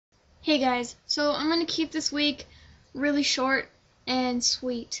Hey guys, so I'm going to keep this week really short and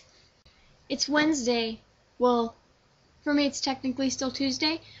sweet. It's Wednesday. Well, for me it's technically still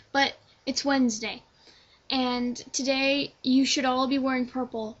Tuesday, but it's Wednesday. And today you should all be wearing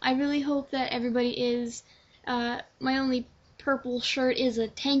purple. I really hope that everybody is. My only purple shirt is a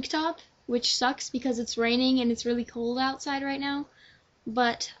tank top, which sucks because it's raining and it's really cold outside right now.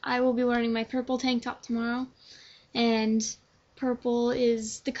 But I will be wearing my purple tank top tomorrow. And purple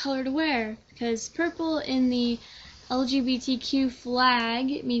is the color to wear because purple in the LGBTQ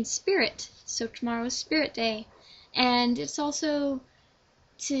flag means spirit. So tomorrow is Spirit Day, and it's also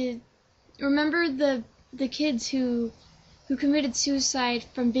to remember the kids who committed suicide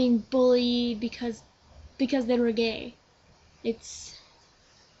from being bullied because they were gay. It's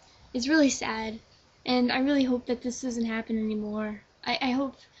really sad, and I really hope that this doesn't happen anymore. I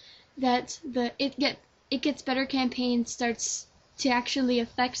hope that the It Gets Better campaign starts to actually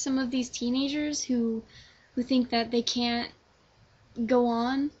affect some of these teenagers who think that they can't go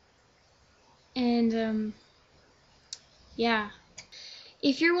on. And yeah,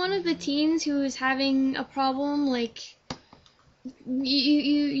 if you're one of the teens who is having a problem, like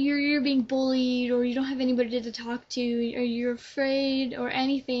you're being bullied, or you don't have anybody to talk to, or you're afraid or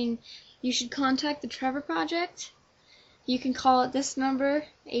anything, you should contact the Trevor Project. You can call at this number,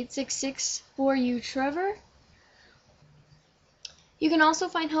 866-4U-TREVOR. You can also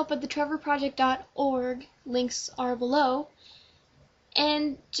find help at thetrevorproject.org. Links are below.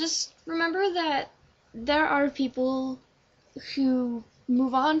 And just remember that there are people who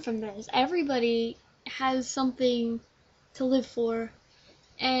move on from this. Everybody has something to live for.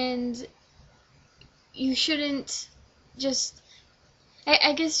 And you shouldn't just...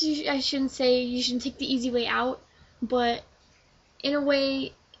 I guess I shouldn't say you shouldn't take the easy way out, but in a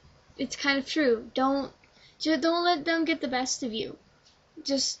way, it's kind of true. Don't let them get the best of you.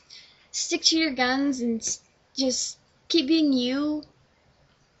 Just stick to your guns and just keep being you,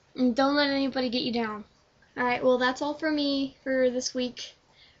 and don't let anybody get you down. Alright, well, that's all for me for this week.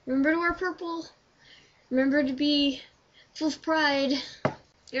 Remember to wear purple. Remember to be full of pride.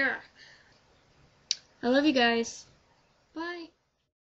 Yeah. I love you guys. Bye.